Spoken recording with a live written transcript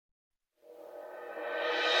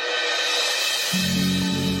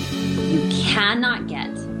You cannot get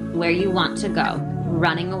where you want to go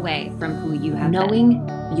running away from who you have Knowing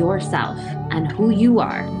been. Yourself and who you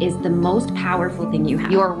are is the most powerful thing you have.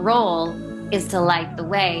 Your role is to light the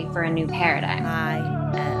way for a new paradigm. I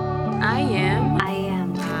am. I am. I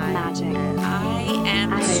am magic. I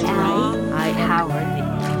am strong. I am worthy.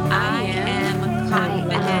 I am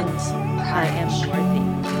confident. I am worthy.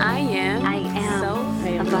 I am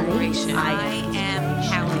self-liberation. I am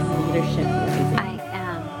powerful. Leadership. I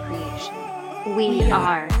am creation. We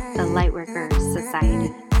are the Lightworker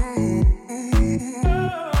Society.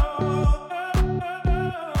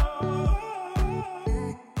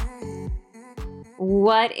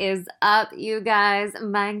 What is up, you guys,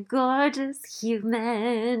 my gorgeous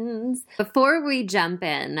humans? Before we jump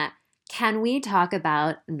in, can we talk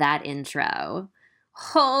about that intro?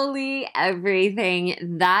 Holy everything.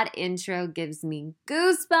 That intro gives me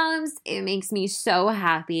goosebumps. It makes me so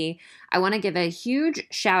happy. I want to give a huge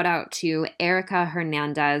shout out to Erica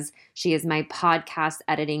Hernandez. She is my podcast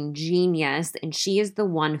editing genius, and she is the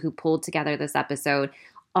one who pulled together this episode.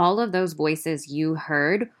 All of those voices you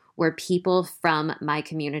heard were people from my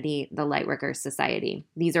community, the Lightworker Society.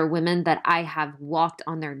 These are women that I have walked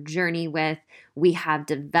on their journey with. We have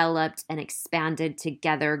developed and expanded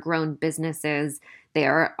together, grown businesses. They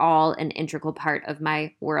are all an integral part of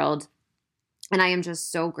my world. And I am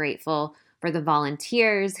just so grateful for the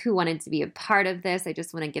volunteers who wanted to be a part of this. I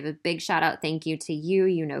just want to give a big shout out. Thank you to you.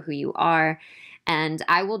 You know who you are. And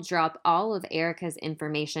I will drop all of Erica's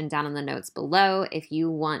information down in the notes below if you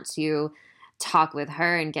want to talk with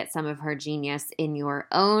her and get some of her genius in your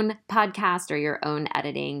own podcast or your own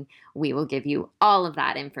editing. We will give you all of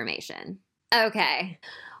that information. Okay,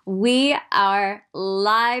 we are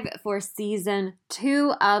live for season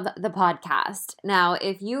 2 of the podcast. Now,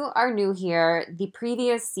 if you are new here, the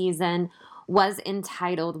previous season was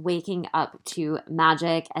entitled Waking Up to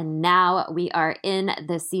Magic, and now we are in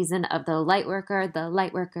the season of the Lightworker, the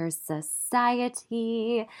Lightworker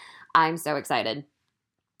Society. I'm so excited.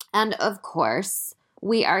 And of course,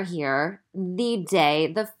 we are here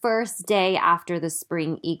the first day after the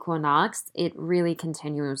spring equinox. It really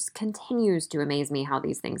continues to amaze me how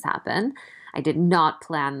these things happen. I did not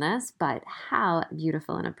plan this, but how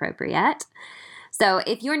beautiful and appropriate. So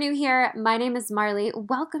if you're new here, my name is Marley.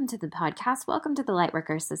 Welcome to the podcast. Welcome to the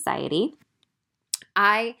Lightworker Society.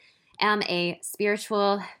 I am a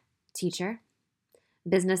spiritual teacher,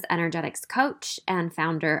 business energetics coach, and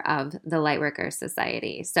founder of the Lightworker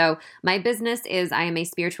Society. So my business is I am a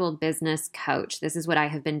spiritual business coach. This is what I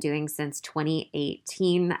have been doing since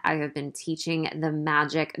 2018. I have been teaching the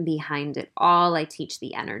magic behind it all. I teach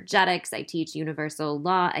the energetics. I teach universal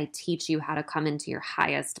law. I teach you how to come into your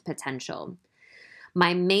highest potential.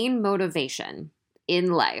 My main motivation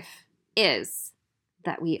in life is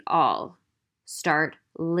that we all start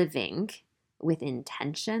living with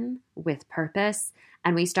intention, with purpose,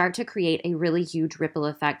 and we start to create a really huge ripple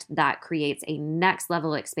effect that creates a next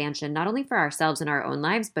level expansion, not only for ourselves in our own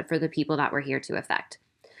lives, but for the people that we're here to affect.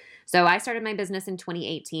 So I started my business in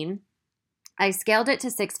 2018. I scaled it to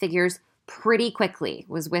 6 figures pretty quickly,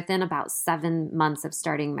 was within about 7 months of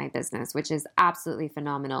starting my business, which is absolutely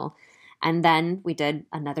phenomenal. And then we did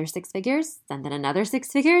another 6 figures, and then another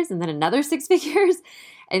 6 figures, and then another 6 figures.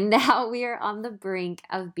 And now we are on the brink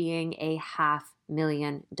of being a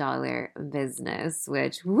 $500,000 business,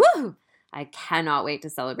 which, woo, I cannot wait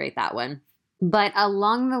to celebrate that one. But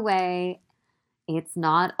along the way, it's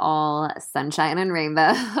not all sunshine and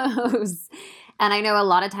rainbows. And I know a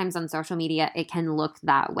lot of times on social media, it can look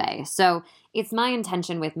that way. So it's my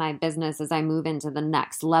intention with my business as I move into the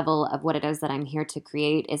next level of what it is that I'm here to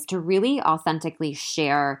create is to really authentically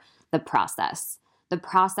share the process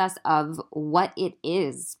of what it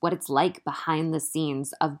is, what it's like behind the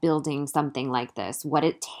scenes of building something like this, what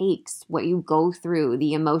it takes, what you go through,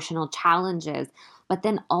 the emotional challenges, but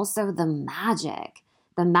then also the magic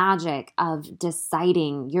of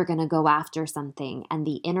deciding you're going to go after something, and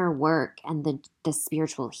the inner work and the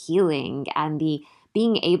spiritual healing and the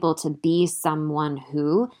being able to be someone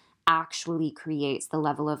who actually creates the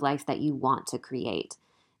level of life that you want to create.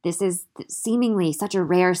 This is seemingly such a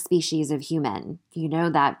rare species of human,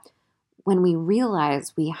 that when we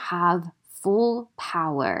realize we have full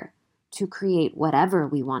power to create whatever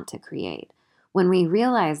we want to create, when we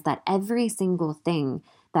realize that every single thing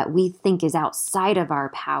that we think is outside of our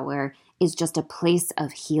power is just a place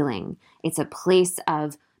of healing. It's a place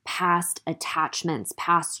of past attachments,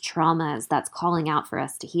 past traumas that's calling out for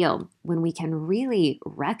us to heal. When we can really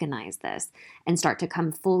recognize this and start to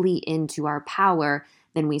come fully into our power,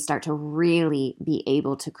 then we start to really be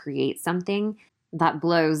able to create something that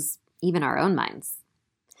blows even our own minds.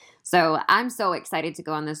 So I'm so excited to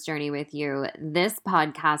go on this journey with you. This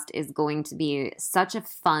podcast is going to be such a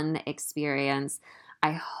fun experience.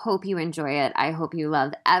 I hope you enjoy it. I hope you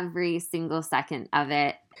love every single second of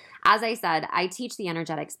it. As I said, I teach the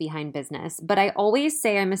energetics behind business, but I always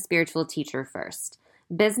say I'm a spiritual teacher first.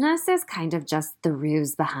 Business is kind of just the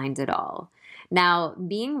ruse behind it all. Now,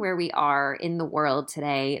 being where we are in the world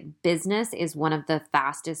today, business is one of the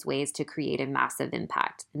fastest ways to create a massive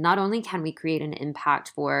impact. Not only can we create an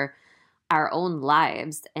impact for our own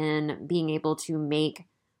lives and being able to make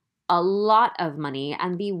a lot of money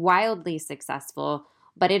and be wildly successful,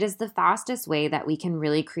 but it is the fastest way that we can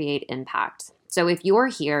really create impact. So if you're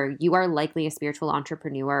here, you are likely a spiritual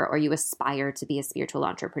entrepreneur or you aspire to be a spiritual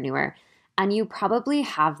entrepreneur, and you probably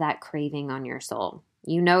have that craving on your soul.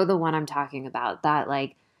 You know the one I'm talking about, that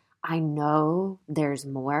like, I know there's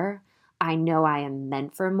more. I know I am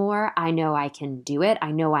meant for more. I know I can do it.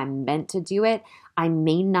 I know I'm meant to do it. I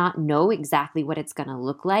may not know exactly what it's going to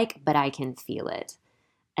look like, but I can feel it.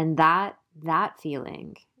 And that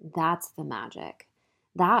feeling, that's the magic.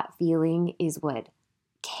 That feeling is what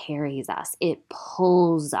carries us. It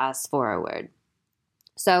pulls us forward.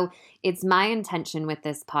 So it's my intention with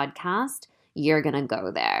this podcast, you're going to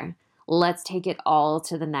go there. Let's take it all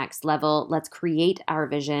to the next level. Let's create our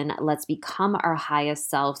vision. Let's become our highest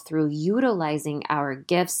self through utilizing our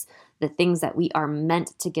gifts, the things that we are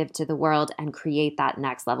meant to give to the world, and create that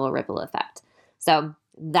next level ripple effect. So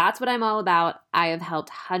that's what I'm all about. I have helped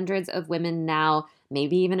hundreds of women now,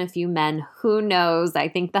 maybe even a few men. Who knows? I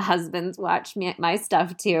think the husbands watch my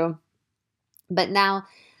stuff too. But now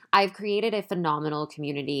I've created a phenomenal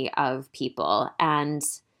community of people, and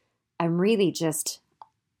I'm really just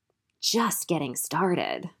getting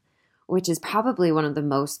started, which is probably one of the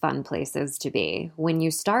most fun places to be. When you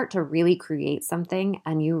start to really create something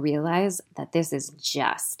and you realize that this is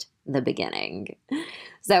just the beginning.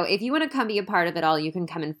 So if you want to come be a part of it all, you can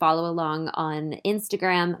come and follow along on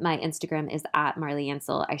Instagram. My Instagram is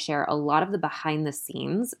 @MarleyAnsel. I share a lot of the behind the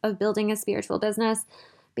scenes of building a spiritual business,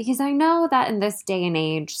 because I know that in this day and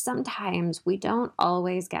age, sometimes we don't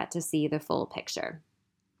always get to see the full picture.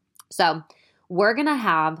 So we're going to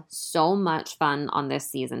have so much fun on this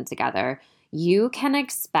season together. You can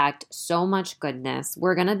expect so much goodness.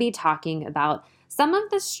 We're going to be talking about some of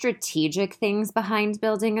the strategic things behind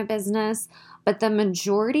building a business, but the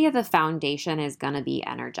majority of the foundation is going to be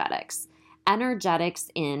energetics. Energetics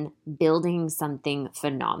in building something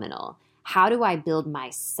phenomenal. How do I build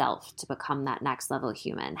myself to become that next level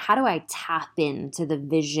human? How do I tap into the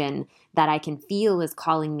vision that I can feel is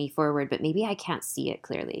calling me forward, but maybe I can't see it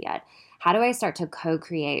clearly yet? How do I start to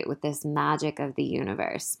co-create with this magic of the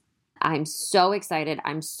universe? I'm so excited.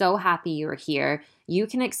 I'm so happy you're here. You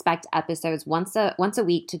can expect episodes once a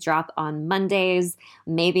week to drop on Mondays.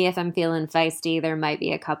 Maybe if I'm feeling feisty, there might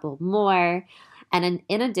be a couple more. And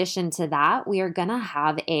in addition to that, we are going to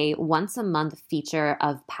have a once a month feature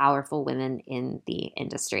of powerful women in the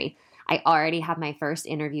industry. I already have my first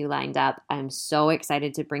interview lined up. I'm so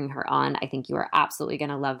excited to bring her on. I think you are absolutely going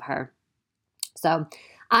to love her. So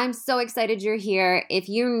I'm so excited you're here. If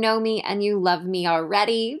you know me and you love me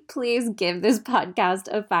already, please give this podcast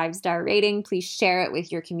a 5-star rating. Please share it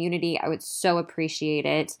with your community. I would so appreciate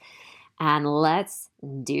it. And let's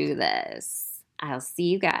do this. I'll see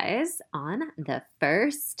you guys on the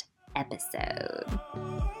first episode.